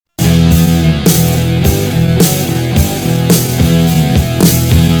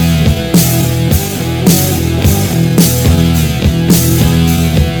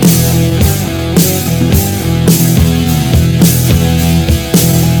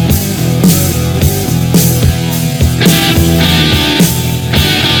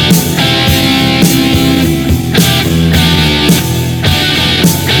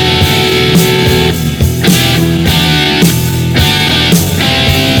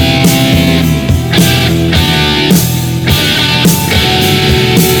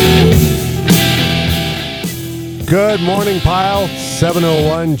Good morning, Pile.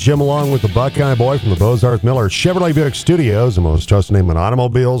 7:01. Jim along with the Buckeye Boy from the Bozarth Miller Chevrolet Buick Studios, the most trusted name in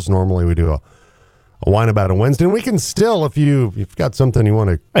automobiles. Normally we do a whine about a Wednesday. And we can still, if you've got something you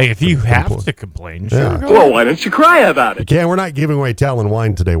want to... Hey, if you have to complain, yeah. sure. Well, why don't you cry about it? We're not giving away Talon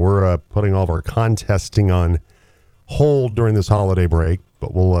wine today. We're putting all of our contesting on hold during this holiday break.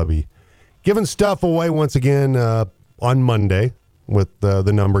 But we'll be giving stuff away once again on Monday with the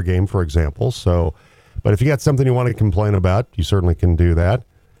number game, for example. So... But if you got something you want to complain about, you certainly can do that.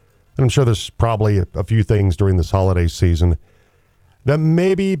 And I'm sure there's probably a few things during this holiday season that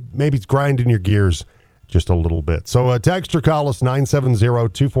maybe it's grinding your gears just a little bit. So text or call us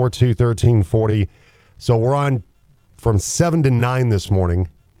 970-242-1340. So we're on from 7 to 9 this morning.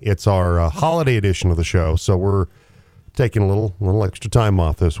 It's our holiday edition of the show. So we're taking a little extra time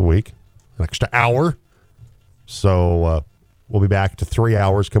off this week, an extra hour. So we'll be back to 3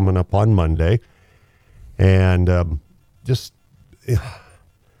 hours coming up on Monday. And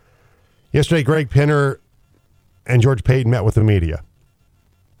yesterday, Greg Penner and George Paton met with the media.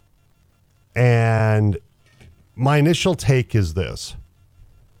 And my initial take is this,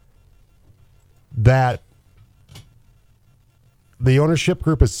 that the ownership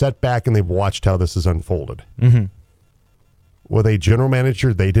group has sat back and they've watched how this has unfolded. Mm-hmm. With a general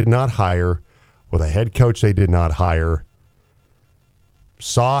manager they did not hire, with a head coach they did not hire,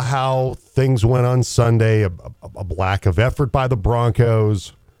 saw how things went on Sunday, a lack of effort by the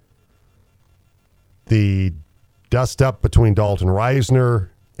Broncos, the dust-up between Dalton Reisner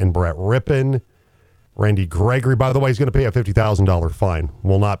and Brett Rippon. Randy Gregory, by the way, is going to pay a $50,000 fine,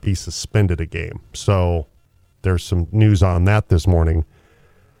 will not be suspended a game. So there's some news on that this morning.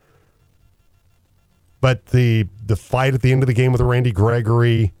 But the fight at the end of the game with Randy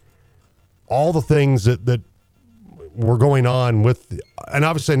Gregory, all the things that were going on with, and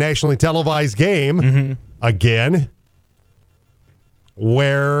obviously a nationally televised game again,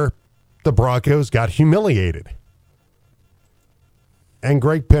 where the Broncos got humiliated. And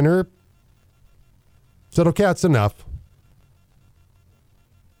Greg Penner said, okay, that's enough.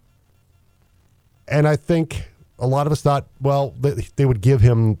 And I think a lot of us thought, well, they would give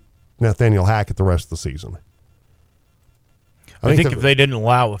him Nathaniel Hackett the rest of the season. I think if they didn't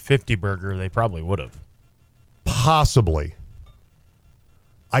allow a 50 burger, they probably would have. Possibly.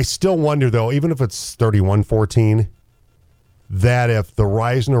 I still wonder, though, even if it's 31-14, that if the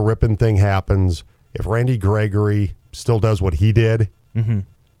Reisner Rippon thing happens, if Randy Gregory still does what he did,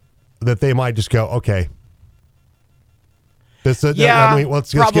 that they might just go, okay. Let's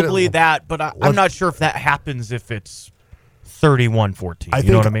probably that, but I'm not sure if that happens if it's 31-14.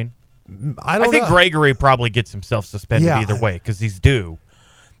 You know what I mean? I think Gregory probably gets himself suspended either way because he's due.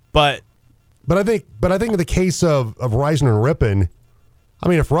 But I think in the case of Reisner and Rippon, I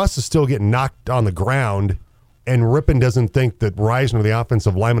mean, if Russ is still getting knocked on the ground and Rippon doesn't think that Reisner or the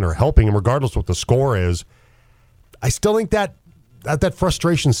offensive linemen are helping him, regardless of what the score is, I still think that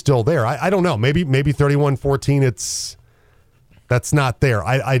frustration's still there. I don't know. Maybe 31-14, that's not there.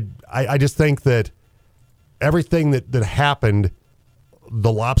 I just think that everything that happened,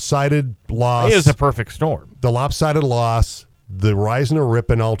 the lopsided loss. It is a perfect storm. The lopsided loss, the Reisner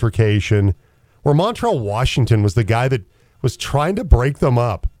Rippon altercation, where Montrell Washington was the guy that was trying to break them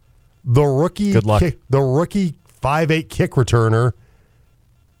up. The rookie 5'8" kick returner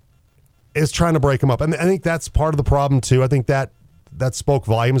is trying to break them up. And I think that's part of the problem, too. I think that spoke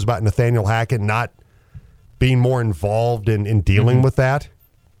volumes about Nathaniel Hackett not being more involved in dealing with that.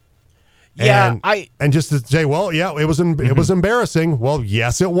 Yeah, and just to say, well, yeah, it was embarrassing. Well,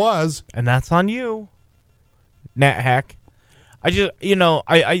 yes, it was. And that's on you, Nat Hack.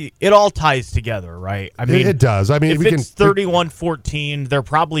 It all ties together, right? I mean, it does. I mean, if it's 31-14, they're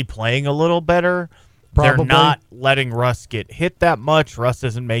probably playing a little better. Probably. They're not letting Russ get hit that much. Russ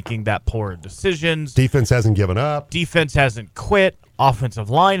isn't making that poor decisions. Defense hasn't given up. Defense hasn't quit.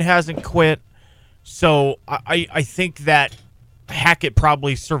 Offensive line hasn't quit. So I think that Hackett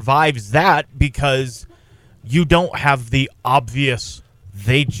probably survives that because you don't have the obvious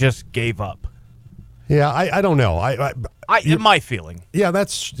they just gave up. Yeah, I don't know. My feeling. Yeah,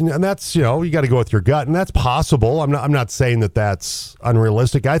 that's you got to go with your gut, and that's possible. I'm not saying that that's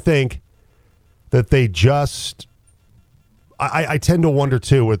unrealistic. I think that they just. I tend to wonder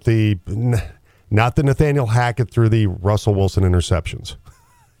too with not the Nathaniel Hackett through the Russell Wilson interceptions,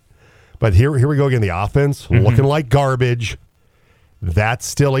 but here we go again. The offense looking like garbage. That's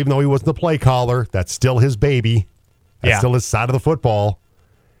still, even though he wasn't the play caller, that's still his baby. That's still his side of the football.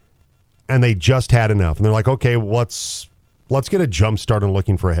 And they just had enough. And they're like, okay, let's get a jump start on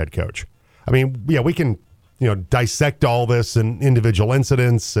looking for a head coach. I mean, yeah, we can, dissect all this and individual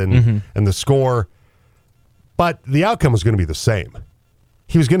incidents and the score. But the outcome was going to be the same.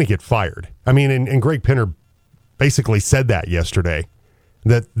 He was going to get fired. I mean, and Greg Pinner basically said that yesterday,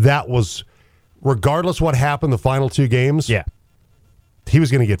 that was, regardless what happened the final two games, he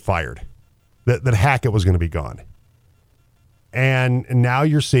was going to get fired. That Hackett was going to be gone. And now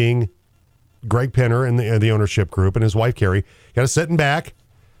you're seeing Greg Pinner and the ownership group and his wife Carrie kind of sitting back,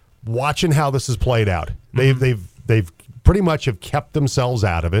 watching how this has played out. They've pretty much have kept themselves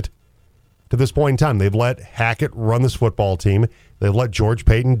out of it to this point in time. They've let Hackett run this football team. They've let George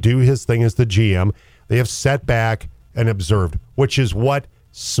Paton do his thing as the GM. They have sat back and observed, which is what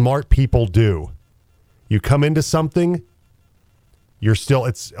smart people do. You come into something,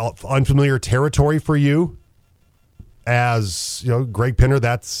 it's unfamiliar territory for you. As Greg Pinner,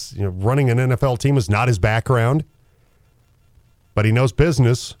 that's running an NFL team is not his background, but he knows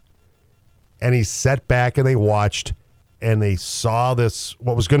business. And he sat back and they watched and they saw this,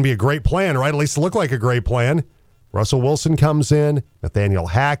 what was going to be a great plan, right? At least it looked like a great plan. Russell Wilson comes in, Nathaniel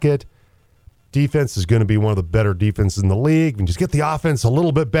Hackett. Defense is going to be one of the better defenses in the league. And just get the offense a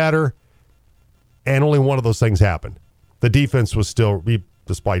little bit better. And only one of those things happened. The defense was still,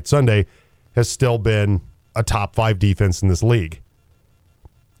 despite Sunday, has still been a top 5 defense in this league.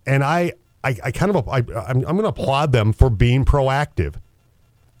 And I'm going to applaud them for being proactive,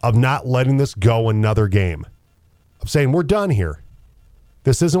 of not letting this go another game, of saying, we're done here.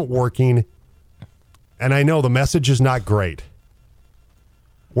 This isn't working. And I know the message is not great,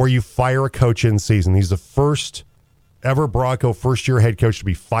 where you fire a coach in season. He's the first ever Bronco first-year head coach to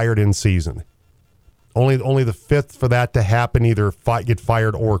be fired in season. Only the 5th for that to happen, either get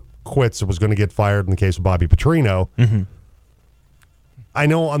fired or quits. It was going to get fired in the case of Bobby Petrino. Mm-hmm. I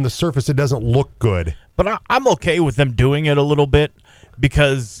know on the surface it doesn't look good. But I'm okay with them doing it a little bit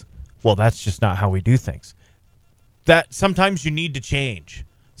because, well, that's just not how we do things. That sometimes you need to change.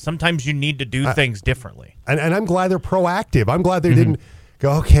 Sometimes you need to do things differently. And I'm glad they're proactive. I'm glad they didn't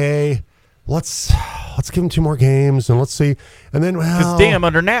go, okay, let's give them 2 more games and let's see. And then, because damn,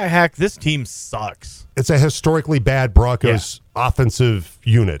 under Nat Hack, this team sucks. It's a historically bad Broncos offensive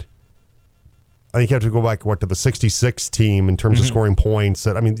unit. I think you have to go back to the 66 team in terms of scoring points.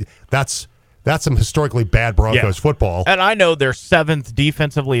 I mean, that's some historically bad Broncos football. And I know they're 7th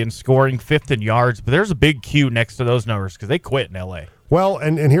defensively in scoring, 5th in yards, but there's a big Q next to those numbers because they quit in L.A. Well,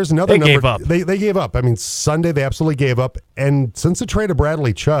 and here's another number. Gave up. They gave up. I mean, Sunday they absolutely gave up. And since the trade of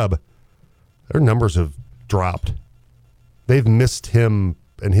Bradley Chubb, their numbers have dropped. They've missed him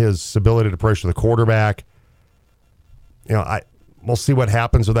and his ability to pressure the quarterback. We'll see what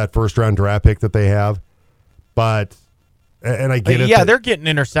happens with that first-round draft pick that they have. But, and I get it. Yeah, they're getting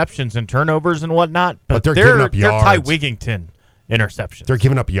interceptions and turnovers and whatnot. But they're giving up yards. They're Ty Wigington interceptions. They're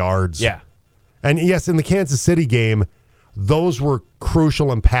giving up yards. Yeah. And, yes, in the Kansas City game, those were crucial,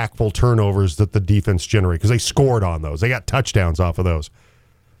 impactful turnovers that the defense generated because they scored on those. They got touchdowns off of those.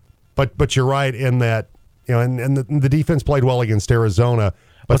 But you're right in that, and the defense played well against Arizona.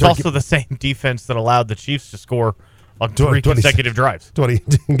 But it's also the same defense that allowed the Chiefs to score on 3 consecutive drives. 20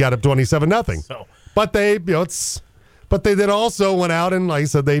 got up 27-0. So, but they then also went out and, like I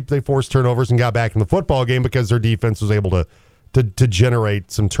said, they forced turnovers and got back in the football game because their defense was able to generate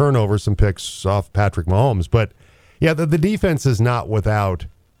some turnovers, some picks off Patrick Mahomes. But yeah, the defense is not without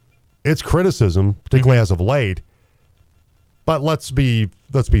its criticism, particularly as of late. But let's be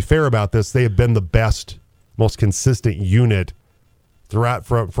fair about this. They have been the best, most consistent unit throughout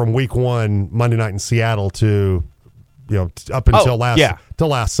from week 1 Monday night in Seattle to up until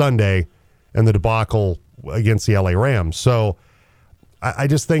last Sunday and the debacle against the LA Rams. So I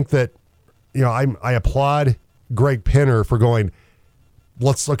just think that I applaud Greg Pinner for going,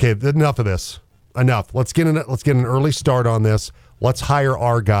 enough of this. Enough. Let's get an early start on this. Let's hire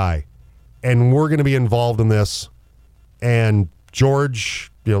our guy. And we're going to be involved in this. And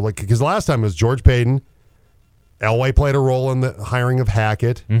George, because the last time it was George Paton. Elway played a role in the hiring of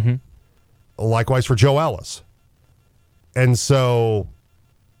Hackett. Mm-hmm. Likewise for Joe Ellis. And so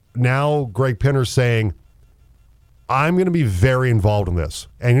now Greg Pinner's saying, I'm going to be very involved in this.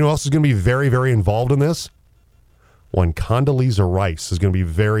 And who else is going to be very, very involved in this? Condoleezza Rice is going to be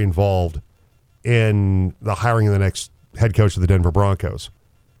very involved in the hiring of the next head coach of the Denver Broncos.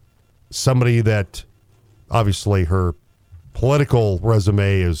 Somebody that, obviously, her political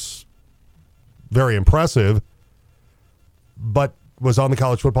resume is very impressive, but was on the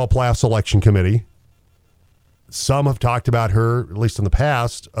College Football Playoff Selection Committee. Some have talked about her, at least in the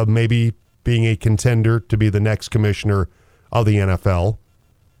past, of maybe being a contender to be the next commissioner of the NFL.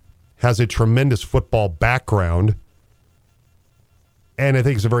 Has a tremendous football background. And I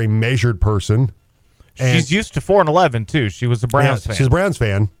think is a very measured person. And she's used to 4-11, too. She was a Browns fan. She's a Browns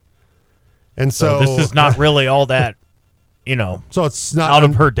fan. And so this is not really all that, so it's not out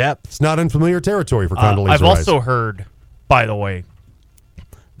of her depth. It's not unfamiliar territory for Condoleezza Rice. I've also heard, by the way,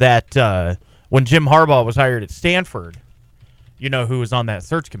 that when Jim Harbaugh was hired at Stanford, who was on that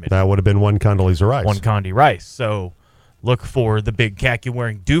search committee? That would have been one Condoleezza Rice. One Condi Rice. So look for the big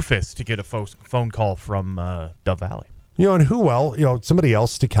khaki-wearing doofus to get a phone call from Dove Valley. And who else? Somebody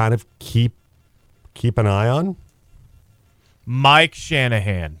else to kind of keep an eye on? Mike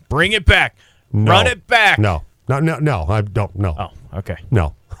Shanahan. Bring it back. No. Run it back. No. I don't know. Oh, okay.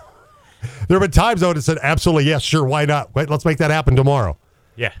 No. There have been times, though, that said, absolutely, yes, sure, why not? Wait, let's make that happen tomorrow.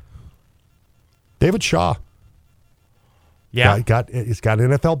 Yeah. David Shaw. Yeah. He's got an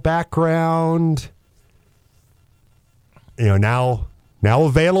NFL background. Now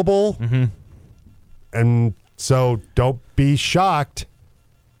available. Mm-hmm. And so don't be shocked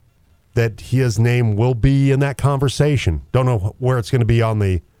that his name will be in that conversation. Don't know where it's going to be on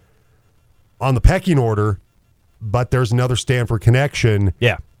the pecking order, but there's another Stanford connection.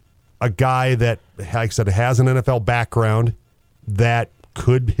 Yeah. A guy that, like I said, has an NFL background that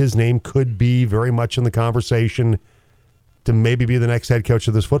his name could be very much in the conversation to maybe be the next head coach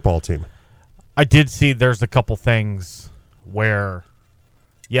of this football team. I did see there's a couple things where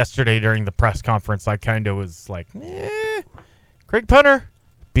yesterday during the press conference I kind of was like, Craig Punter,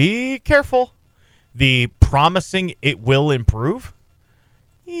 be careful. The promising it will improve,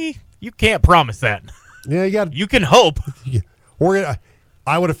 you can't promise that. Yeah, you can hope.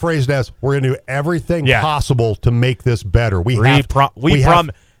 I would have phrased it as we're going to do everything possible to make this better. We have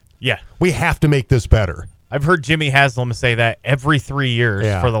to make this better. I've heard Jimmy Haslam say that every 3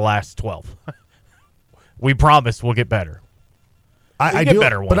 years for the last 12. We promise we'll get better. I do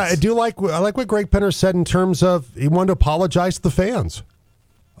better once. But I like what Greg Penner said in terms of he wanted to apologize to the fans.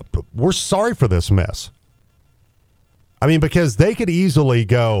 We're sorry for this mess. I mean, because they could easily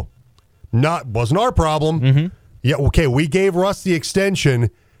go, wasn't our problem. Mm-hmm. Yeah, okay, we gave Russ the extension,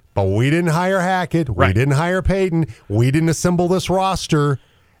 but we didn't hire Hackett. Right. We didn't hire Peyton. We didn't assemble this roster.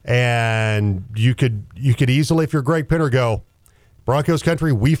 And you could easily, if you're Greg Penner, go, Broncos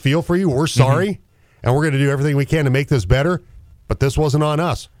country, we feel for you. We're sorry, and we're going to do everything we can to make this better, but this wasn't on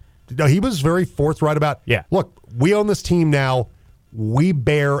us. No, he was very forthright about, look, we own this team now. We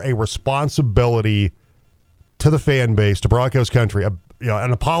bear a responsibility to the fan base, to Broncos country,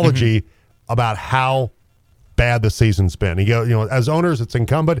 an apology about how bad the season's been. He goes, as owners, it's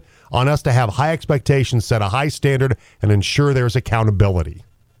incumbent on us to have high expectations, set a high standard, and ensure there's accountability.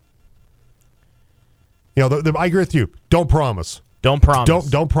 I agree with you. Don't promise. Don't promise.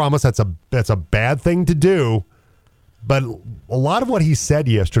 Don't promise. That's a bad thing to do. But a lot of what he said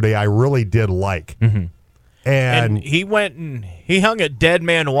yesterday, I really did like. Mm-hmm. And he went and he hung a dead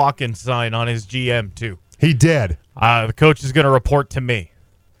man walking sign on his GM too. He did. The coach is going to report to me.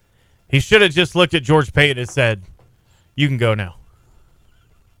 He should have just looked at George Paton and said, "You can go now."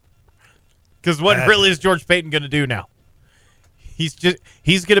 Because what really is George Paton going to do now? He's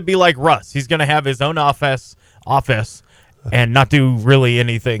going to be like Russ. He's going to have his own office and not do really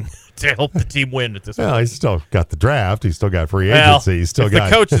anything to help the team win at this point. Well, he's still got the draft. He's still got free agency. He's still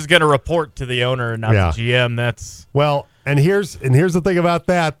got the coach is going to report to the owner and not the GM. That's and here's the thing about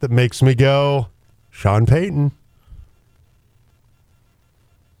that makes me go, Sean Payton.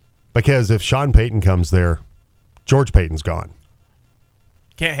 Because if Sean Payton comes there, George Payton's gone.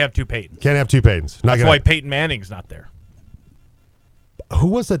 Can't have two Paytons. Can't have two Paytons. That's why Peyton Manning's not there. Who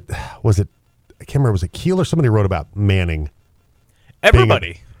was it? I can't remember. Was it Keel or somebody wrote about Manning?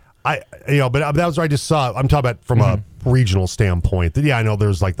 Everybody. But that was what I just saw. I'm talking about from a regional standpoint. Yeah, I know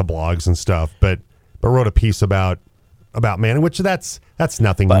there's like the blogs and stuff, but wrote a piece about Manning, which that's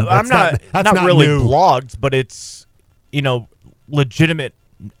nothing. But that's not really new. blogs, but it's legitimate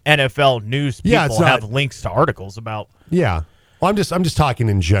NFL news people have links to articles about. Yeah, well, I'm just talking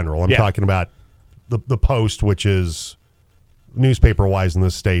in general. I'm talking about the Post, which is newspaper wise in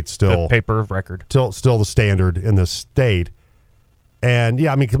this state still the paper of record, still the standard in this state. And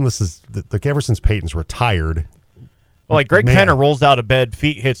this is ever since Peyton's retired. Well, like Greg Penner rolls out of bed,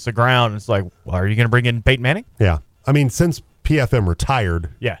 feet hits the ground. It's like, well, are you going to bring in Peyton Manning? Yeah, since PFM retired.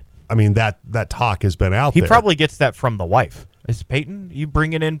 Yeah, that talk has been out there. He probably gets that from the wife. Is Peyton? You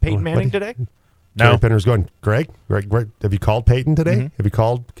bringing in Peyton Manning today? No. Gary Penner's going, Greg, have you called Peyton today? Mm-hmm. Have you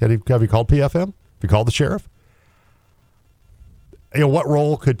called PFM? Have you called the sheriff? What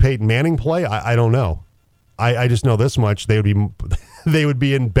role could Peyton Manning play? I don't know. I just know this much: they would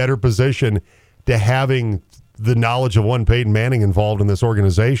be in better position to having the knowledge of one Peyton Manning involved in this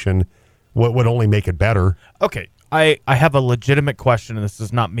organization. What would only make it better? Okay, I have a legitimate question, and this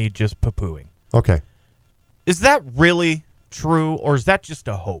is not me just poo-pooing. Okay, is that really true, or is that just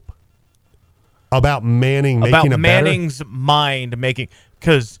a hope? About Manning making Manning's mind making,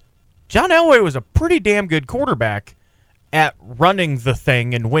 because John Elway was a pretty damn good quarterback at running the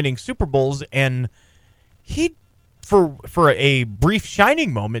thing and winning Super Bowls, and he, for a brief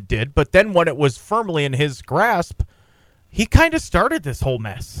shining moment, did. But then when it was firmly in his grasp, he kind of started this whole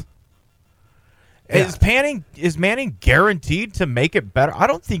mess. Yeah. Is Manning guaranteed to make it better? I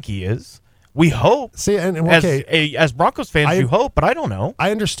don't think he is. We hope. See, as Broncos fans, you hope, but I don't know.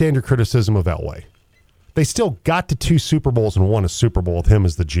 I understand your criticism of Elway. They still got to 2 Super Bowls and won a Super Bowl with him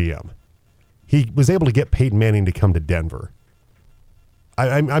as the GM. He was able to get Peyton Manning to come to Denver.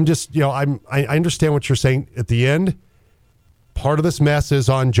 I'm just, I understand what you're saying. At the end, part of this mess is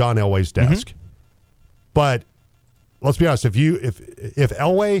on John Elway's desk. Mm-hmm. But let's be honest, if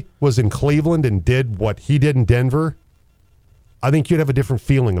Elway was in Cleveland and did what he did in Denver, I think you'd have a different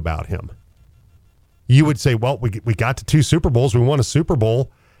feeling about him. You would say, well, we got to 2 Super Bowls. We won a Super Bowl.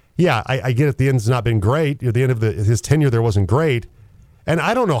 Yeah, I get it. The end's not been great. At the end of his tenure there wasn't great. And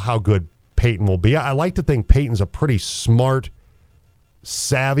I don't know how good Peyton will be. I like to think Peyton's a pretty smart,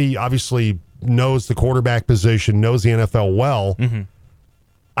 savvy, obviously knows the quarterback position, knows the NFL well. Mm-hmm.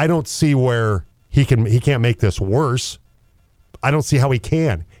 I don't see where he can't make this worse. I don't see how he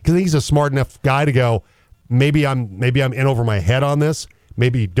can. Because he's a smart enough guy to go, maybe I'm in over my head on this.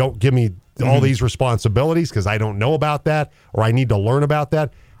 Maybe don't give me all these responsibilities because I don't know about that, or I need to learn about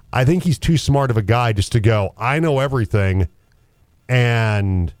that. I think he's too smart of a guy just to go, I know everything,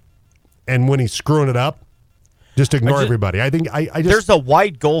 and when he's screwing it up, just ignore everybody. I think I just there's a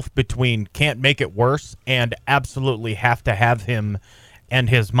wide gulf between can't make it worse and absolutely have to have him and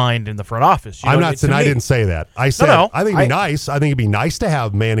his mind in the front office. I'm not saying I didn't say that. I said I think it'd be nice. I think it'd be nice to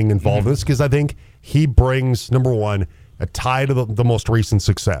have Manning involved in this because I think he brings, number one, a tie to the most recent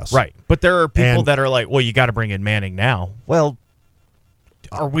success. Right. But there are people that are like, well, you got to bring in Manning now. Well,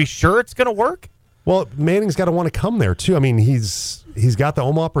 are we sure it's going to work? Well, Manning's got to want to come there, too. I mean, he's got the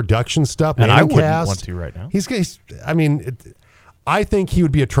Omaha production stuff. And I wouldn't want to right now. I think he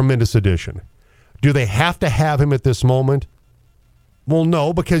would be a tremendous addition. Do they have to have him at this moment? Well,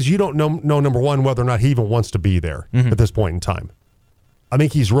 no, because you don't know number one, whether or not he even wants to be there at this point in time. I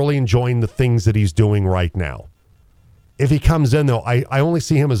think he's really enjoying the things that he's doing right now. If he comes in, though, I only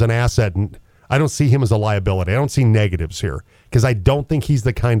see him as an asset, and I don't see him as a liability. I don't see negatives here because I don't think he's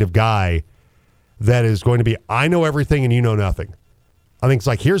the kind of guy that is going to be, I know everything and you know nothing. I think it's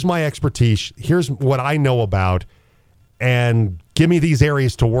like, here's my expertise, here's what I know about, and give me these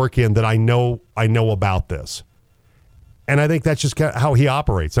areas to work in that I know about this. And I think that's just how he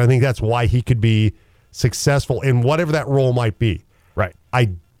operates. I think that's why he could be successful in whatever that role might be. Right. I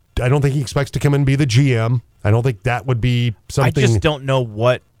don't think he expects to come in and be the GM. I don't think that would be something. I just don't know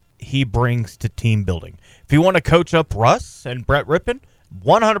what he brings to team building. If you want to coach up Russ and Brett Rippon,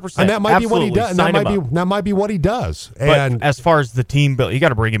 100%. And that might be what he does. That might be what he does. And but as far as the team build, you got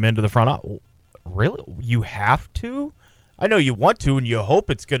to bring him into the front office. Really? You have to? I know you want to, and you hope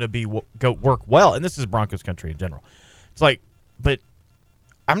it's going to work well. And this is Broncos country in general. It's like, but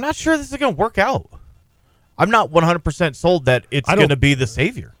I'm not sure this is going to work out. I'm not 100% sold that it's going to be the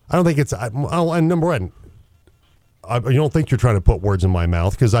savior. I don't think it's. And number one, you don't think you're trying to put words in my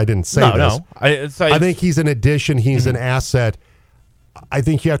mouth because I didn't say this. No, I think he's an addition. He's an asset. I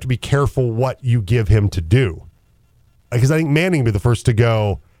think you have to be careful what you give him to do. Because I think Manning would be the first to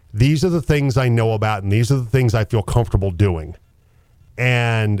go, these are the things I know about and these are the things I feel comfortable doing.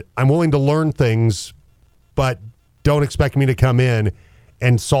 And I'm willing to learn things, but don't expect me to come in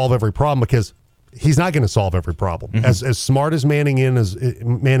and solve every problem because he's not going to solve every problem. Mm-hmm. As smart as Manning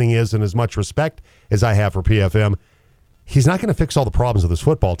is and as much respect as I have for PFM, he's not going to fix all the problems of this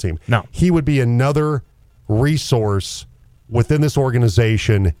football team. No. He would be another resource within this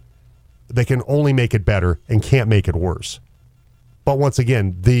organization that can only make it better and can't make it worse. But once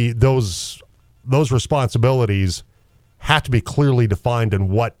again, those responsibilities have to be clearly defined in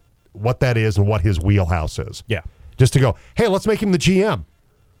what that is and what his wheelhouse is. Yeah. Just to go, hey, let's make him the GM.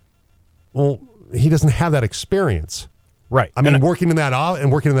 Well, he doesn't have that experience. Right. I mean, working in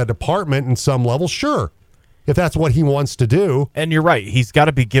that department in some level, sure. If that's what he wants to do. And you're right. He's got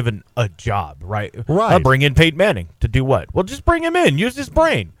to be given a job, right? Right. I'll bring in Peyton Manning to do what? Well, just bring him in. Use his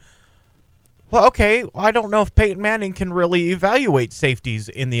brain. Well, okay. I don't know if Peyton Manning can really evaluate safeties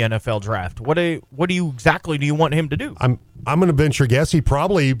in the NFL draft. What do you exactly do you want him to do? I'm going to venture a guess. He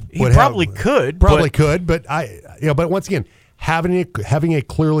probably could. But but once again, having a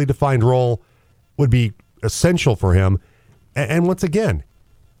clearly defined role would be essential for him. And once again,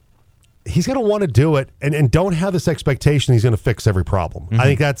 he's going to want to do it and don't have this expectation he's going to fix every problem. Mm-hmm.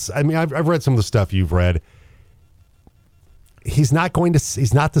 I think I've read some of the stuff you've read. he's not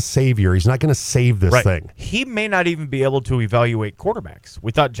the savior. He's not going to save this thing. He may not even be able to evaluate quarterbacks.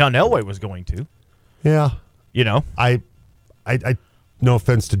 We thought John Elway was going to. Yeah. I no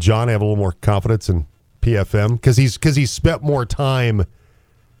offense to John, I have a little more confidence in PFM because he's spent more time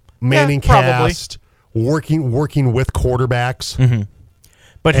manning cast, working with quarterbacks. Mm-hmm.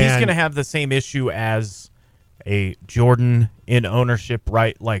 But he's going to have the same issue as a Jordan in ownership,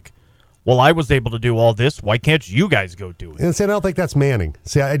 right? Like, well, I was able to do all this. Why can't you guys go do it? And see, I don't think that's Manning.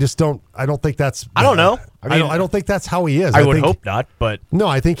 See, I don't think that's. I don't know. I don't think that's how he is. I would hope not, but no,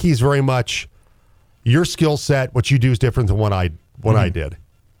 I think he's very much your skill set. What you do is different than what I did,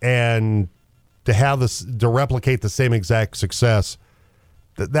 and to replicate the same exact success,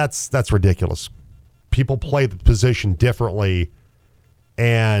 that's ridiculous. People play the position differently.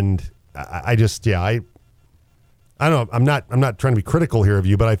 And I don't know. I'm not trying to be critical here of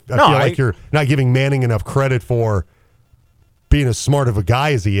you, but I feel like you're not giving Manning enough credit for being as smart of a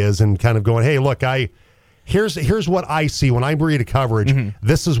guy as he is, and kind of going, "Hey, look, here's what I see when I read a coverage. Mm-hmm.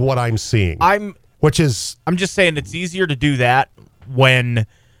 This is what I'm seeing." I'm just saying it's easier to do that when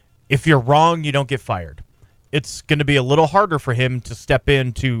if you're wrong, you don't get fired. It's going to be a little harder for him to step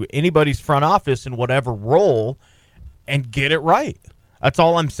into anybody's front office in whatever role and get it right. That's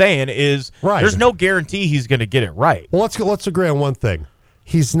all I'm saying is there's no guarantee he's going to get it right. Well, let's agree on one thing.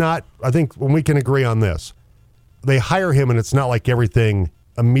 He's not. I think when we can agree on this, they hire him, and it's not like everything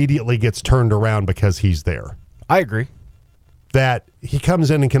immediately gets turned around because he's there. I agree. That he comes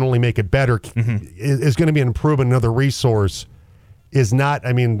in and can only make it better is going to be an improvement, another resource. Is not.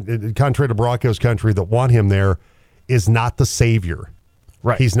 I mean, contrary to Broncos country that want him there, is not the savior.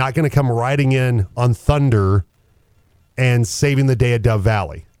 Right. He's not going to come riding in on thunder and saving the day at Dove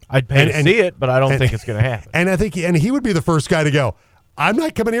Valley. I'd pay to see it, but I don't think it's going to happen. And I think he would be the first guy to go, I'm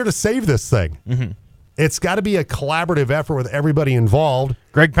not coming here to save this thing. Mm-hmm. It's got to be a collaborative effort with everybody involved.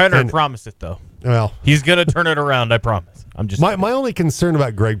 Greg Penner promised it, though. Well, he's going to turn it around, I promise. I'm just my only concern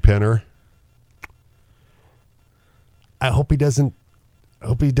about Greg Penner, I hope he doesn't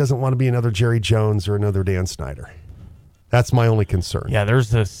want to be another Jerry Jones or another Dan Snyder. That's my only concern. Yeah,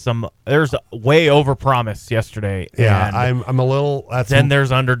 there's a way over promise yesterday. Yeah, I'm a little. Then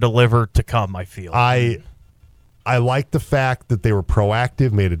there's under deliver to come. I feel. I like the fact that they were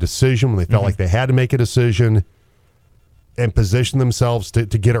proactive, made a decision when they felt like they had to make a decision, and position themselves to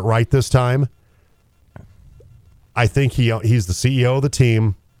get it right this time. I think he's the CEO of the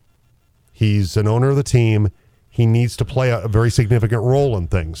team. He's an owner of the team. He needs to play a very significant role in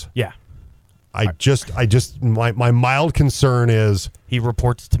things. Yeah. My mild concern is he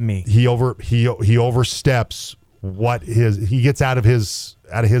reports to me. He oversteps he gets out of his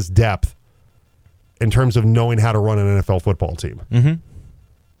depth in terms of knowing how to run an NFL football team. Mm-hmm.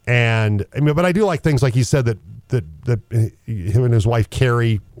 And I mean, but I do like things like he said that him and his wife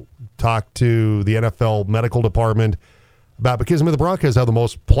Carrie talked to the NFL medical department about, because the Broncos have the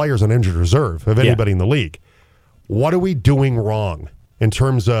most players on injured reserve of anybody in the league. What are we doing wrong in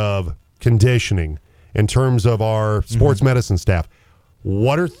terms of conditioning, in terms of our sports medicine staff?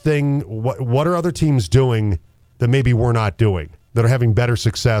 What are other teams doing that maybe we're not doing, that are having better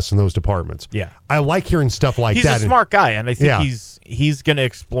success in those departments? Yeah. I like hearing stuff like that. He's a smart guy, and I think he's going to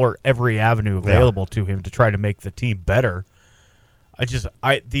explore every avenue available to him to try to make the team better.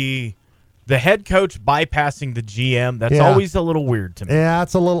 The head coach bypassing the GM, that's always a little weird to me. Yeah,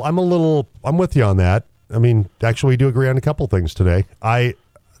 I'm with you on that. I mean, actually, we do agree on a couple things today. I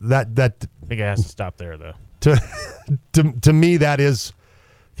think it has to stop there, though. To me, that is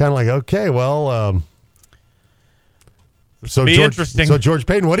kind of like, okay, well, interesting. So George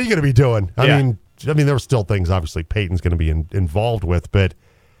Paton, what are you going to be doing? I mean, there were still things obviously Payton's going to be involved with, but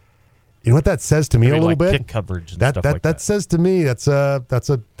you know what that says to me a little bit? Kick coverage and stuff like that. That says to me that's a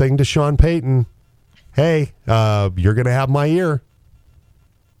thing to Sean Payton. Hey, you're going to have my ear.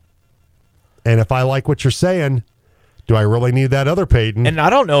 And if I like what you're saying, do I really need that other Payton? And I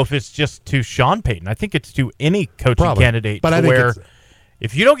don't know if it's just to Sean Payton. I think it's to any coaching candidate. But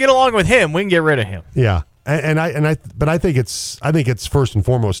if you don't get along with him, we can get rid of him. Yeah, but I think it's first and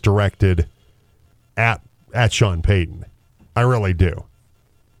foremost directed at Sean Payton. I really do.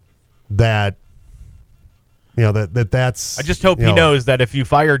 That's. I just hope he knows that if you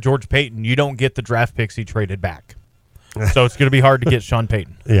fire George Payton, you don't get the draft picks he traded back. So it's going to be hard to get Sean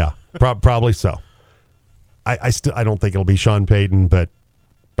Payton. Yeah, probably so. I don't think it'll be Sean Payton, but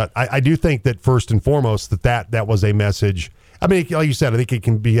I do think that first and foremost that was a message. I mean, like you said, I think it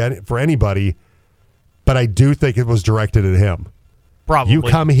can be for anybody, but I do think it was directed at him. Probably. You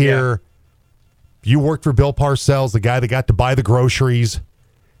come here, you worked for Bill Parcells, the guy that got to buy the groceries,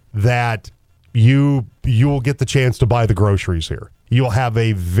 that you you will get the chance to buy the groceries here. You'll have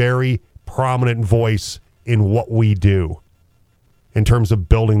a very prominent voice in what we do in terms of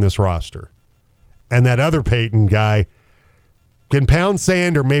building this roster. And that other Peyton guy can pound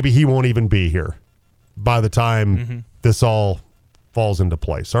sand, or maybe he won't even be here by the time this all falls into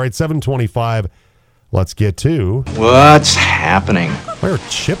place. All right, 7:25. Let's get to what's happening. We were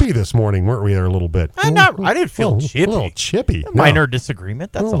chippy this morning, weren't we? There a little bit. I didn't feel chippy. A little chippy. Minor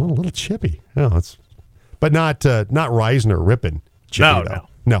disagreement. That's all. A little chippy. No, but not Reisner ripping. Chippy,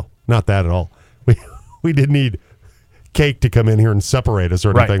 no, not that at all. We didn't need Cake to come in here and separate us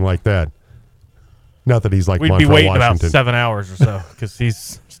or anything like that. Not that he's like we'd Montreal, be waiting Washington. about 7 hours or so because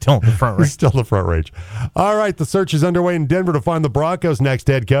he's still in the front range. He's still in the front range. All right, the search is underway in Denver to find the Broncos' next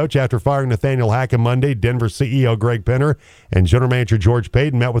head coach. After firing Nathaniel Hackett Monday, Denver CEO Greg Penner and general manager George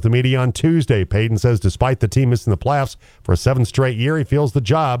Paton met with the media on Tuesday. Paton says despite the team missing the playoffs for a 7th straight year, he feels the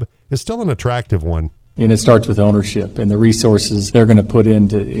job is still an attractive one. And it starts with ownership and the resources they're going to put in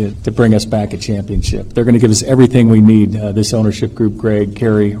to bring us back a championship. They're going to give us everything we need, this ownership group, Greg,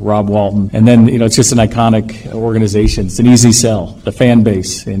 Kerry, Rob Walton. And then, it's just an iconic organization. It's an easy sell. The fan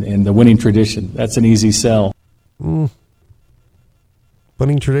base and the winning tradition, that's an easy sell. Winning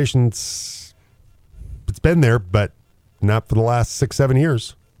traditions, it's been there, but not for the last 6-7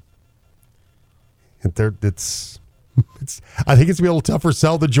 years. I think it's going to be a little tougher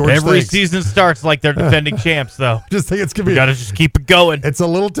sell than George Every thinks. season starts like they're defending champs, though. Just think it's going to be. You got to just keep it going. It's a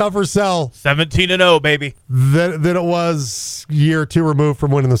little tougher sell. 17-0, baby. Than it was year 2 removed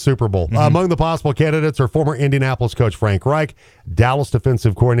from winning the Super Bowl. Among the possible candidates are former Indianapolis coach Frank Reich, Dallas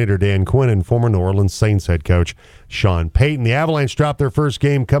defensive coordinator Dan Quinn, and former New Orleans Saints head coach Sean Payton. The Avalanche dropped their first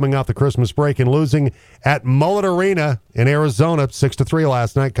game coming off the Christmas break and losing at Mullet Arena in Arizona 6-3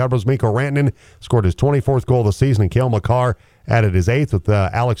 last night. Cardinals' Mikko Rantanen scored his 24th goal of the season, and Cale Makar added his 8th, with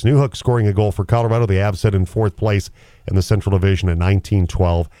Alex Newhook scoring a goal for Colorado. The Avs sit in 4th place in the Central Division at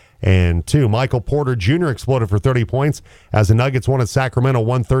 19-12. And 2. Michael Porter Jr. exploded for 30 points as the Nuggets won at Sacramento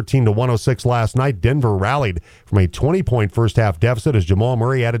 113-106 last night. Denver rallied from a 20-point first-half deficit as Jamal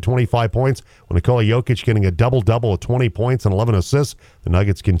Murray added 25 points, with Nikola Jokic getting a double-double with 20 points and 11 assists. The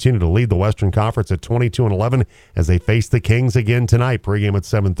Nuggets continue to lead the Western Conference at 22-11 as they face the Kings again tonight. Pregame at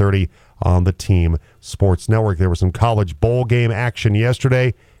 7:30 on the Team Sports Network. There was some college bowl game action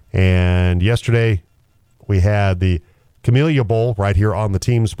yesterday, and yesterday we had the Camellia Bowl right here on the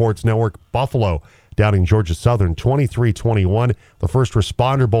Team Sports Network. Buffalo doubting Georgia Southern 23-21. The First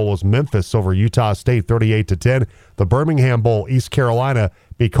Responder Bowl was Memphis over Utah State 38-10. The Birmingham Bowl, East Carolina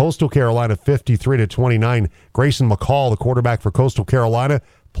beat Coastal Carolina 53-29. Grayson McCall, the quarterback for Coastal Carolina,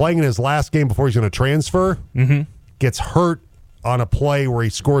 playing in his last game before he's going to transfer, gets hurt on a play where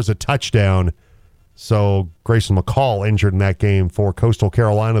he scores a touchdown. So Grayson McCall injured in that game for Coastal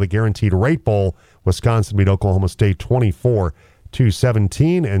Carolina. The Guaranteed Rate Bowl, Wisconsin beat Oklahoma State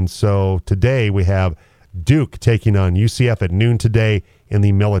 24-17. And so today we have Duke taking on UCF at noon today in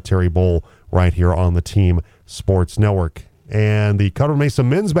the Military Bowl right here on the Team Sports Network. And the Colorado Mesa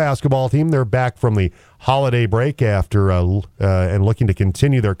men's basketball team, they're back from the holiday break after and looking to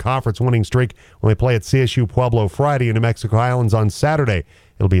continue their conference winning streak when they play at CSU Pueblo Friday and New Mexico Highlands on Saturday.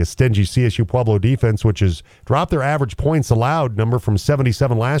 It'll be a stingy CSU Pueblo defense, which has dropped their average points allowed number from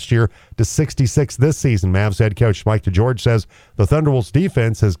 77 last year to 66 this season. Mavs head coach Mike DeGeorge says the Thunderbolts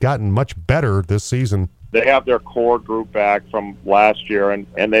defense has gotten much better this season. They have their core group back from last year, and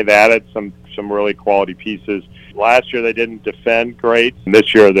they've added some really quality pieces. Last year they didn't defend great, and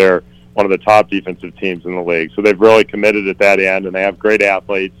this year they're one of the top defensive teams in the league. So they've really committed at that end, and they have great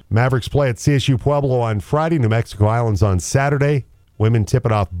athletes. Mavericks play at CSU Pueblo on Friday, New Mexico Islands on Saturday. Women tip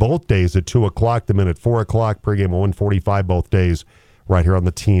it off both days at 2 o'clock, the men at 4 o'clock, pregame at 1:45 both days, right here on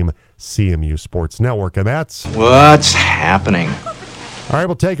the Team CMU Sports Network. And that's what's happening. All right,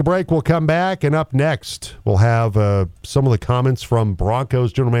 we'll take a break. We'll come back, and up next, we'll have some of the comments from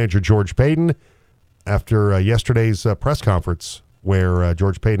Broncos General Manager George Paton after yesterday's press conference where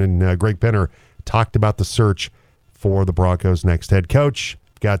George Paton and Greg Penner talked about the search for the Broncos' next head coach.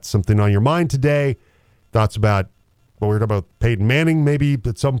 Got something on your mind today? Thoughts about what we were talking about Peyton Manning maybe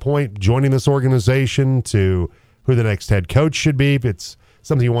at some point joining this organization, to who the next head coach should be. If it's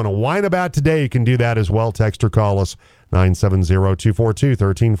something you want to whine about today, you can do that as well. Text or call us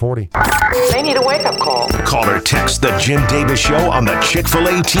 970-242-1340. They need a wake-up call. Call or text the Jim Davis Show on the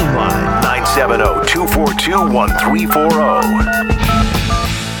Chick-fil-A team line,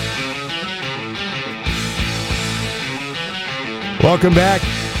 970-242-1340. Welcome back.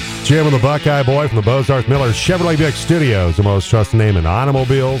 Jim and the Buckeye Boy from the Bozarth Miller Chevrolet Buick Studios, the most trusted name in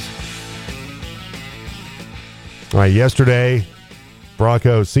automobiles. All right, yesterday,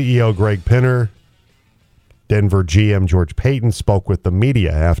 Broncos CEO Greg Penner Denver GM George Paton spoke with the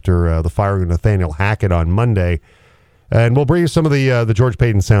media after the firing of Nathaniel Hackett on Monday. And we'll bring you some of the George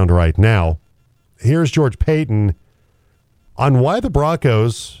Paton sound right now. Here's George Paton on why the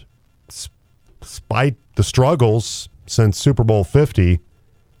Broncos, despite the struggles since Super Bowl 50,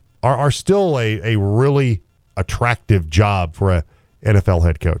 are still a really attractive job for a NFL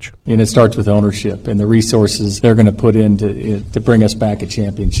head coach. And it starts with ownership and the resources they're going to put in to bring us back a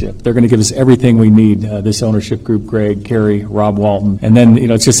championship. They're going to give us everything we need, this ownership group, Greg, Kerry, Rob Walton. And then,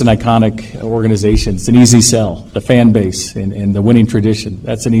 it's just an iconic organization. It's an easy sell. The fan base and the winning tradition,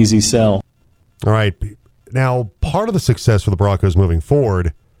 that's an easy sell. All right. Now, part of the success for the Broncos moving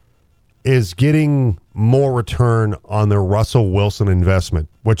forward is getting more return on their Russell Wilson investment,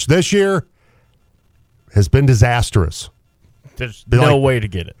 which this year has been disastrous. There's no way to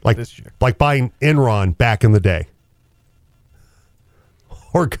get it this year. Like buying Enron back in the day.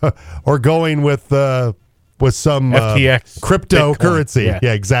 Or going with some FTX cryptocurrency.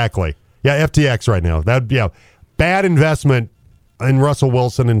 Yeah, exactly. Yeah, FTX right now. Bad investment in Russell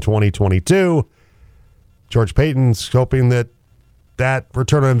Wilson in 2022. George Paton's hoping that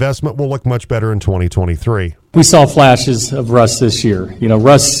return on investment will look much better in 2023. We saw flashes of Russ this year.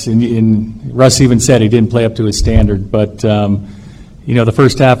 Russ even said he didn't play up to his standard, but the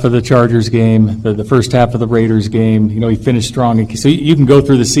first half of the Chargers game, the first half of the Raiders game, he finished strong. So you can go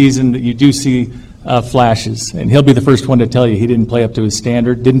through the season, you do see flashes, and he'll be the first one to tell you he didn't play up to his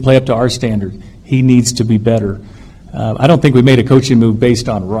standard, didn't play up to our standard. He needs to be better. I don't think we made a coaching move based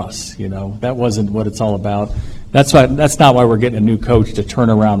on Russ. That wasn't what it's all about. That's not why we're getting a new coach to turn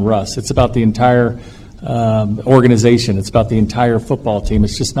around Russ. It's about the entire organization. It's about the entire football team.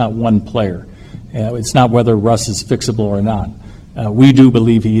 It's just not one player. It's not whether Russ is fixable or not. We do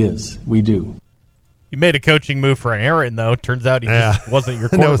believe he is. We do. You made a coaching move for Aaron, though. Turns out he just wasn't your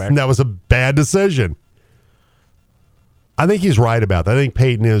quarterback. That was a bad decision. I think he's right about that. I think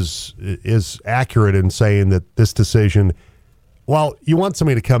Paton is accurate in saying that this decision, well, you want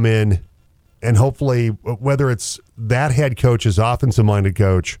somebody to come in and hopefully, whether it's that head coach's offensive-minded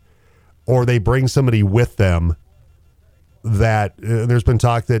coach or they bring somebody with them that there's been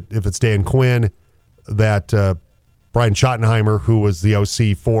talk that if it's Dan Quinn, that Brian Schottenheimer, who was the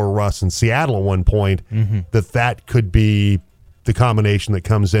OC for Russ in Seattle at one point, that could be the combination that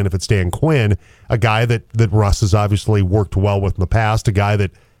comes in if it's Dan Quinn, a guy that Russ has obviously worked well with in the past, a guy that,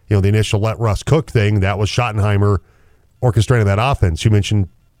 the initial let Russ cook thing, that was Schottenheimer orchestrating that offense. You mentioned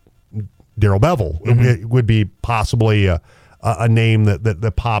Darrell Bevell. It would be possibly a name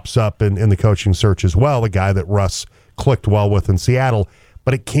that pops up in the coaching search as well, a guy that Russ clicked well with in Seattle.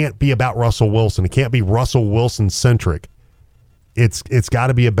 But it can't be about Russell Wilson. It can't be Russell Wilson-centric. It's got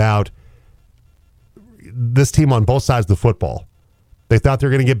to be about this team on both sides of the football. They thought they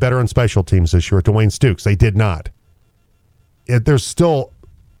were going to get better on special teams this year at Dwayne Stukes. They did not. There's still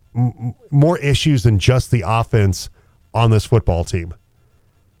more issues than just the offense on this football team.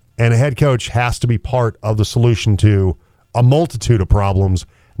 And a head coach has to be part of the solution to a multitude of problems,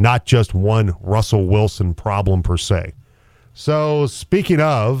 not just one Russell Wilson problem per se. So speaking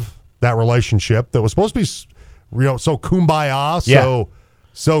of that relationship that was supposed to be so kumbaya,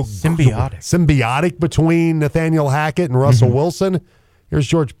 so symbiotic between Nathaniel Hackett and Russell Wilson, here's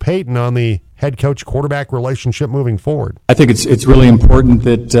George Paton on the head coach quarterback relationship moving forward. I think it's really important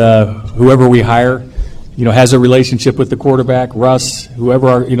that whoever we hire, has a relationship with the quarterback, Russ,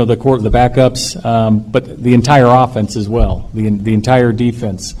 whoever the backups, but the entire offense as well, the entire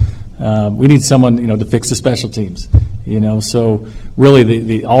defense. We need someone, to fix the special teams, So really,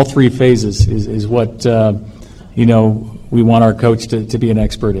 the all three phases is what we want our coach to be an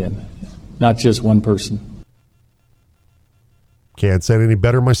expert in, not just one person. Can't say it any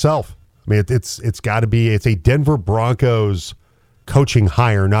better myself. I mean, it's got to be. It's a Denver Broncos coaching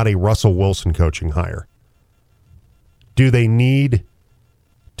hire, not a Russell Wilson coaching hire. Do they need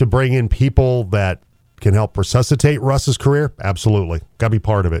to bring in people that can help resuscitate Russ's career? Absolutely. Got to be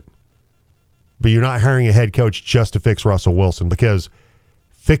part of it. But you're not hiring a head coach just to fix Russell Wilson, because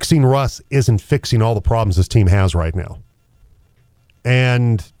fixing Russ isn't fixing all the problems this team has right now.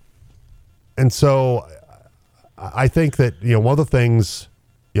 And so I think that, one of the things,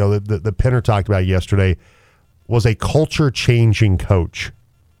 that Penner talked about yesterday was a culture-changing coach.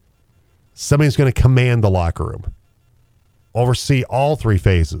 Somebody's going to command the locker room, oversee all three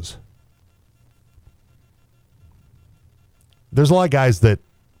phases. There's a lot of guys that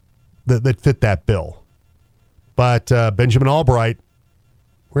fit that bill. But Benjamin Albright,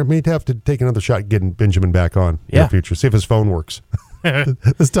 we may have to take another shot at getting Benjamin back on in the future. See if his phone works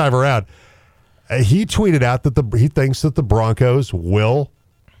this time around. He tweeted out that he thinks that the Broncos will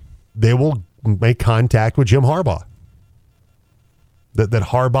make contact with Jim Harbaugh. That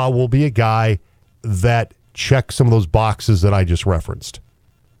Harbaugh will be a guy that checks some of those boxes that I just referenced.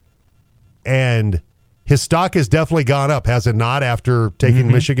 And his stock has definitely gone up, has it not, after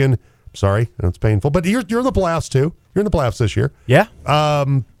taking Michigan? Sorry, it's painful. But you're in the playoffs, too. You're in the playoffs this year. Yeah.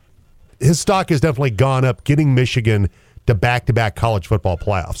 His stock has definitely gone up getting Michigan to back-to-back college football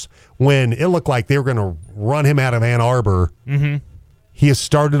playoffs. When it looked like they were going to run him out of Ann Arbor, he has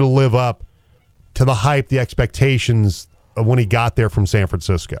started to live up to the hype, the expectations of when he got there from San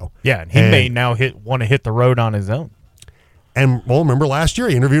Francisco. Yeah, and he may now want to hit the road on his own. And, well, remember last year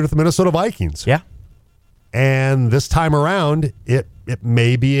he interviewed with the Minnesota Vikings. Yeah. And this time around, it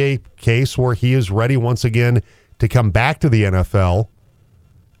may be a case where he is ready once again to come back to the NFL,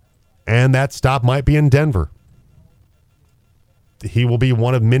 and that stop might be in Denver. He will be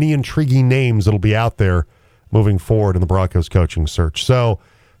one of many intriguing names that will be out there moving forward in the Broncos coaching search. So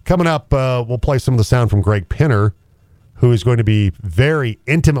coming up, we'll play some of the sound from Greg Pinner, who is going to be very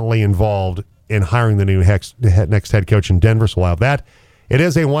intimately involved in hiring the new next head coach in Denver. So we'll have that. It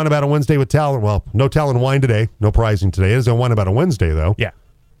is a Wine About a Wednesday with Talon. Well, no Talon wine today. No pricing today. It is a Wine About a Wednesday, though. Yeah.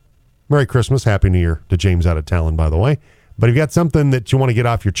 Merry Christmas. Happy New Year to James out of Talon, by the way. But if you got something that you want to get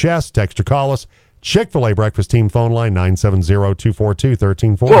off your chest, text or call us. Chick-fil-A Breakfast Team phone line,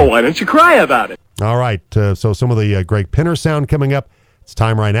 970-242-1340. Well, why don't you cry about it? All right. So some of the Greg Pinner sound coming up. It's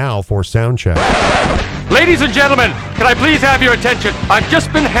time right now for Sound Check. Ladies and gentlemen, can I please have your attention? I've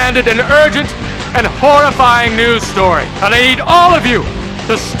just been handed an urgent and horrifying news story, and I need all of you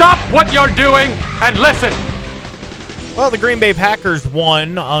to stop what you're doing and listen. Well, the Green Bay Packers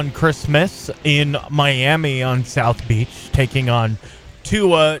won on Christmas in Miami on South Beach, taking on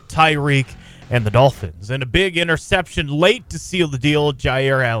Tua, Tyreek, and the Dolphins. And a big interception late to seal the deal,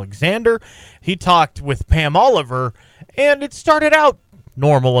 Jair Alexander. He talked with Pam Oliver, and it started out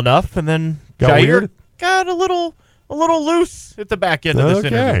normal enough, and then Jair got a little loose at the back end of this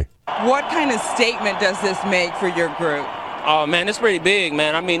interview. What kind of statement does this make for your group? Oh, man, it's pretty big,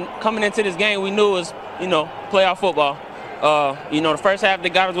 man. I mean, coming into this game, we knew it was, playoff football. The first half, they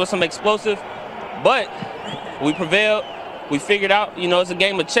got us with some explosive, but we prevailed. We figured out, it's a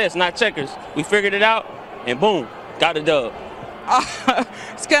game of chess, not checkers. We figured it out, and boom, got a dub.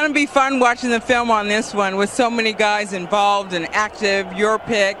 It's going to be fun watching the film on this one with so many guys involved and active. Your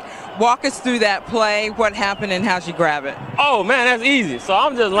pick. Walk us through that play. What happened and how'd you grab it? Oh, man, that's easy. So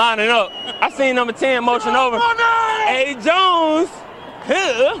I'm just lining up. I seen number 10 motion over. Hey, Jones.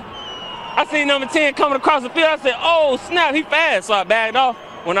 Here. I seen number 10 coming across the field. I said, oh, snap, he fast. So I bagged off.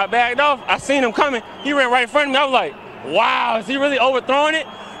 When I bagged off, I seen him coming. He ran right in front of me. I was like, wow, is he really overthrowing it?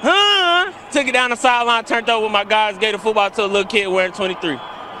 Took it down the sideline, turned over with my guys, gave the football to a little kid wearing 23.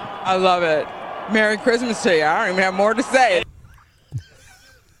 I love it. Merry Christmas to you. I don't even have more to say.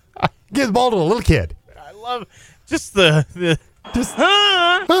 Give the ball to a little kid. I love just just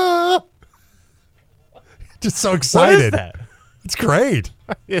so excited. What is that? It's great.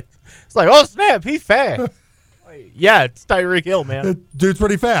 It's like, oh, snap, he's fast. Yeah, it's Tyreek Hill, man. That dude's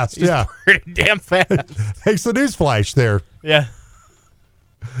pretty fast. He's pretty damn fast. Thanks the news flash there. Yeah.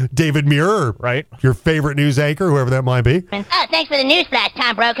 David Muir, right? Your favorite news anchor, whoever that might be. Oh, thanks for the news flash,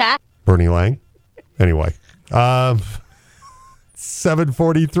 Tom Brokaw. Bernie Lang. Anyway,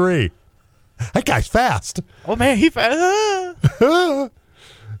 7:43. That guy's fast. Oh man, he fast. All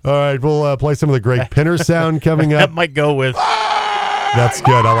right, we'll play some of the Greg Pinner sound coming up. That might go with. That's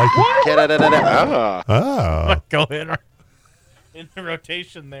good. I like it. Might go in the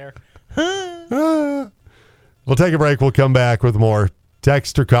rotation there. We'll take a break. We'll come back with more.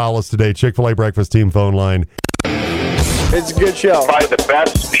 Text or call us today. Chick-fil-A Breakfast Team phone line. It's a good show. Probably the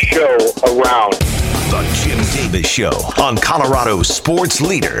best show around. The Jim Davis Show on Colorado's sports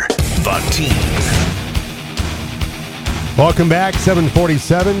leader, The Team. Welcome back.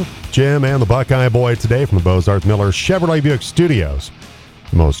 7:47. Jim and the Buckeye Boy today from the Bozarth Miller Chevrolet Buick Studios.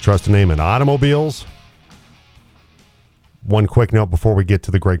 The most trusted name in automobiles. One quick note before we get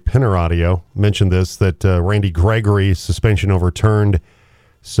to the Greg Pinner audio. Mentioned this, that Randy Gregory's suspension overturned.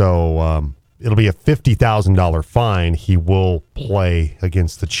 So it'll be a $50,000 fine. He will play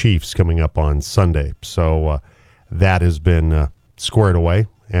against the Chiefs coming up on Sunday. So that has been squared away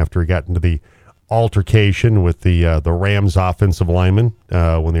after he got into the altercation with the Rams offensive lineman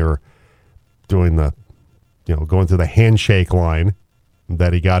when they were doing going through the handshake line,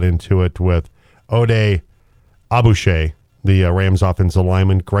 that he got into it with Ode Abouche, the Rams offensive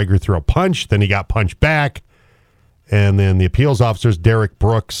lineman. Gregory threw a punch, then he got punched back. And then the appeals officers, Derek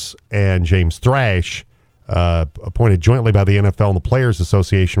Brooks and James Thrash, appointed jointly by the NFL and the Players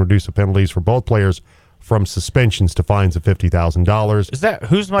Association, reduced the penalties for both players from suspensions to fines of $50,000. Is that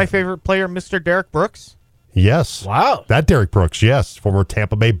who's my favorite player, Mr. Derek Brooks? Yes. Wow. That Derek Brooks, yes. Former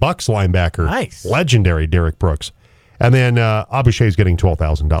Tampa Bay Bucks linebacker. Nice. Legendary Derek Brooks. And then Abouche's getting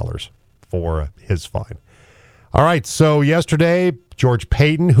 $12,000 for his fine. All right, so yesterday, George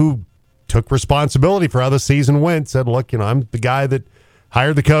Paton, who took responsibility for how the season went, said, look, I'm the guy that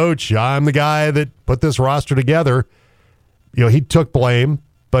hired the coach. I'm the guy that put this roster together. He took blame,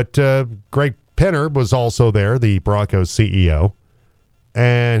 but Greg Penner was also there, the Broncos CEO.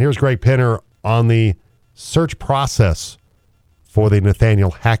 And here's Greg Penner on the search process for the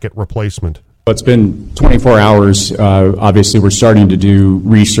Nathaniel Hackett replacement. It's been 24 hours. Obviously, we're starting to do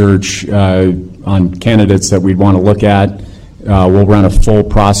research on candidates that we'd want to look at. We'll run a full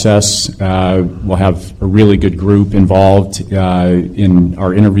process. We'll have a really good group involved in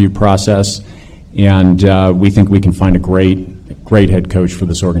our interview process, and we think we can find a great head coach for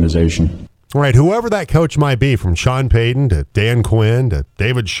this organization. All right, whoever that coach might be, from Sean Payton to Dan Quinn to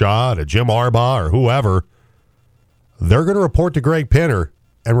David Shaw to Jim Harbaugh or whoever, they're going to report to Greg Penner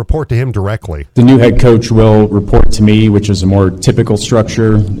and report to him directly. The new head coach will report to me, which is a more typical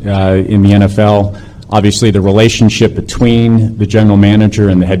structure in the NFL. Obviously, the relationship between the general manager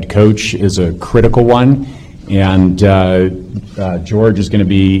and the head coach is a critical one, and George is going to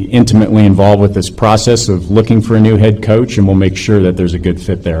be intimately involved with this process of looking for a new head coach, and we'll make sure that there's a good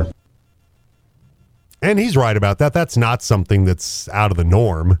fit there. And he's right about that. That's not something that's out of the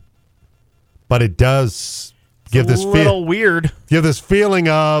norm, but it does give this weird. Give this feeling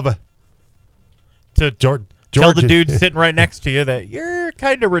of to George, tell the dude sitting right next to you that you're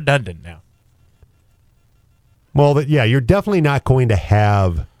kind of redundant now. Well, you're definitely not going to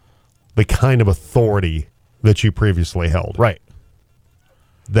have the kind of authority that you previously held. Right.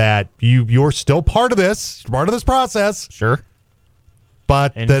 That you're still part of this process. Sure.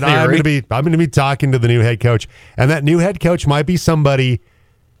 But In that I'm theory. going to be talking to the new head coach, and that new head coach might be somebody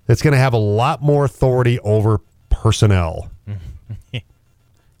that's going to have a lot more authority over personnel.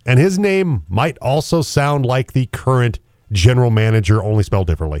 And his name might also sound like the current general manager, only spelled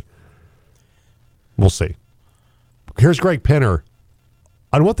differently. We'll see. Here's Greg Penner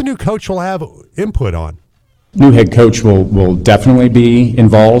on what the new coach will have input on. New head coach will definitely be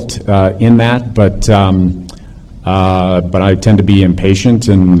involved in that, but I tend to be impatient,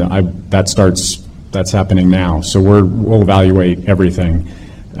 and that's happening now. So we'll evaluate everything.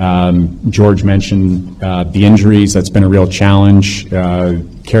 George mentioned the injuries. That's been a real challenge.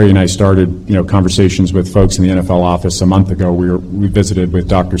 Carrie and I started, conversations with folks in the NFL office a month ago. We visited with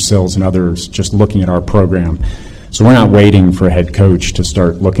Dr. Sills and others, just looking at our program. So we're not waiting for a head coach to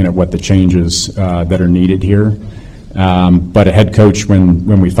start looking at what the changes that are needed here. But a head coach,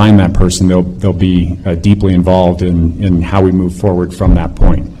 when we find that person, they'll be deeply involved in how we move forward from that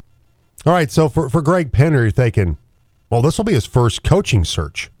point. All right, so for Greg Penner, you're thinking, well, this will be his first coaching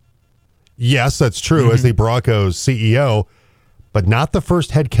search. Yes, that's true, as the Broncos CEO, but not the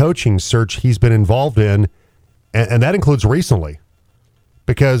first head coaching search he's been involved in, and that includes recently.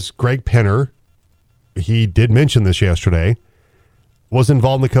 Because Greg Penner, he did mention this yesterday, was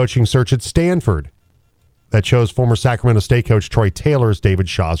involved in the coaching search at Stanford that chose former Sacramento State coach Troy Taylor as David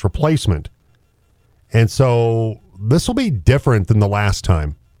Shaw's replacement. And so this will be different than the last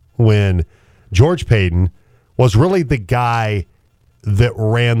time when George Paton was really the guy that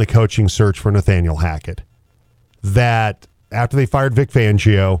ran the coaching search for Nathaniel Hackett. That after they fired Vic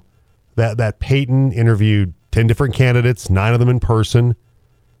Fangio, that Paton interviewed 10 different candidates, 9 of them in person.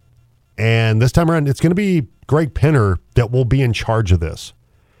 And this time around, it's going to be Greg Penner that will be in charge of this.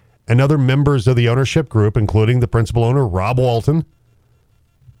 And other members of the ownership group, including the principal owner, Rob Walton,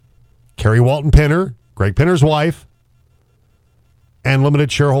 Carrie Walton Penner, Greg Penner's wife, and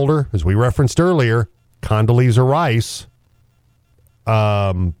limited shareholder, as we referenced earlier, Condoleezza Rice,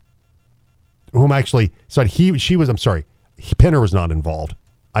 whom actually said Penner was not involved.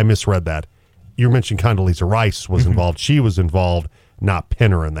 I misread that. You mentioned Condoleezza Rice was involved. She was involved, not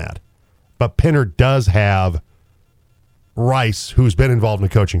Penner in that. But Penner does have Rice, who's been involved in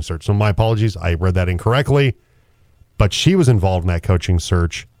the coaching search. So my apologies, I read that incorrectly. But she was involved in that coaching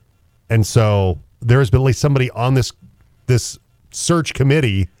search. And so there's been at least somebody on this search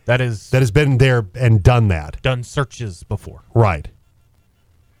committee that has been there and done that. Done searches before. Right.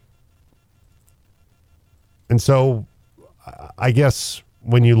 And so I guess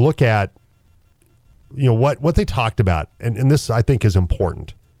when you look at what they talked about, and this I think is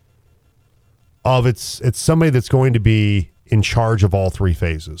important, it's somebody that's going to be in charge of all 3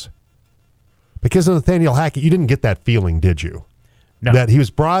 phases. Because of Nathaniel Hackett, you didn't get that feeling, did you? No. That he was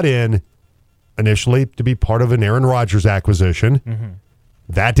brought in initially to be part of an Aaron Rodgers acquisition.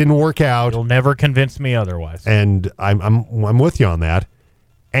 That didn't work out. You'll never convince me otherwise. And I'm with you on that.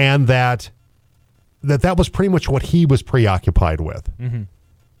 And that was pretty much what he was preoccupied with. Mm-hmm. You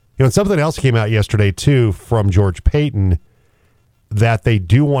know, and something else came out yesterday, too, from George Paton, that they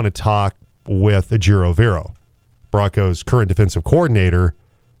do want to talk with Ejiro Evero, Broncos' current defensive coordinator.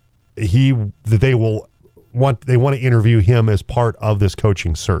 They want to interview him as part of this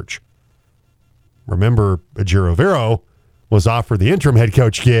coaching search. Remember, Ejiro Evero was offered the interim head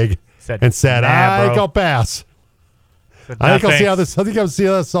coach gig and said, I think I'll pass. I think I'll see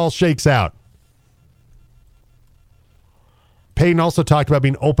how this all shakes out. Payton also talked about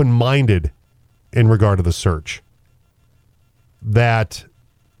being open-minded in regard to the search. That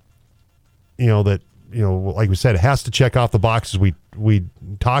like we said, it has to check off the boxes we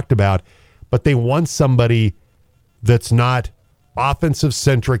talked about, but they want somebody that's not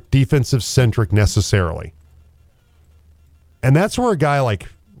offensive-centric, defensive-centric necessarily. And that's where a guy like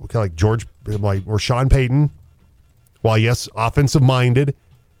Sean Payton, while yes, offensive-minded,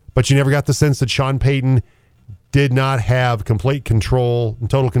 but you never got the sense that Sean Payton did not have complete control and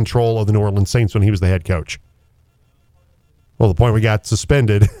total control of the New Orleans Saints when he was the head coach. Well, the point we got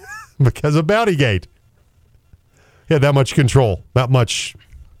suspended because of Bountygate. He had that much control, that much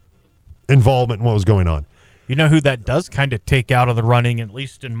involvement in what was going on. You know who that does kind of take out of the running, at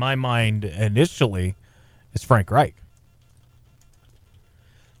least in my mind initially, is Frank Reich.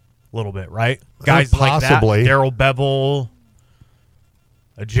 A little bit, right? Guys possibly. Like that, Darrell Bevell,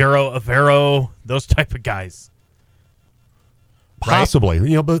 Ejiro Evero, those type of guys. Possibly.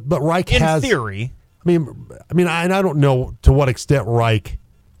 Right? But Reich has... In theory. I mean, I don't know to what extent Reich...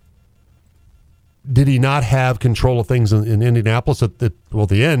 Did he not have control of things in Indianapolis at the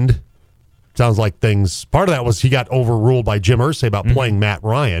end? Sounds like things... Part of that was he got overruled by Jim Irsay about playing Matt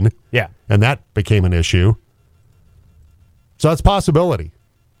Ryan. Yeah. And that became an issue. So that's a possibility.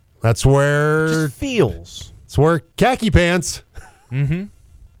 That's where... It just feels. It's where Khaki Pants. Mm-hmm.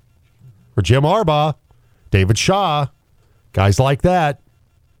 Or Jim Harbaugh. David Shaw. Guys like that.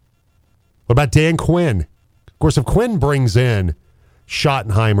 What about Dan Quinn? Of course, if Quinn brings in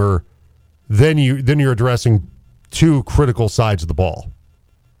Schottenheimer, then you're addressing two critical sides of the ball.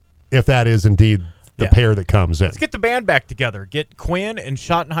 If that is indeed the pair that comes in. Let's get the band back together. Get Quinn and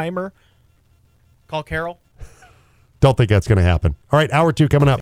Schottenheimer. Call Carroll. Don't think that's going to happen. All right, hour 2 coming up.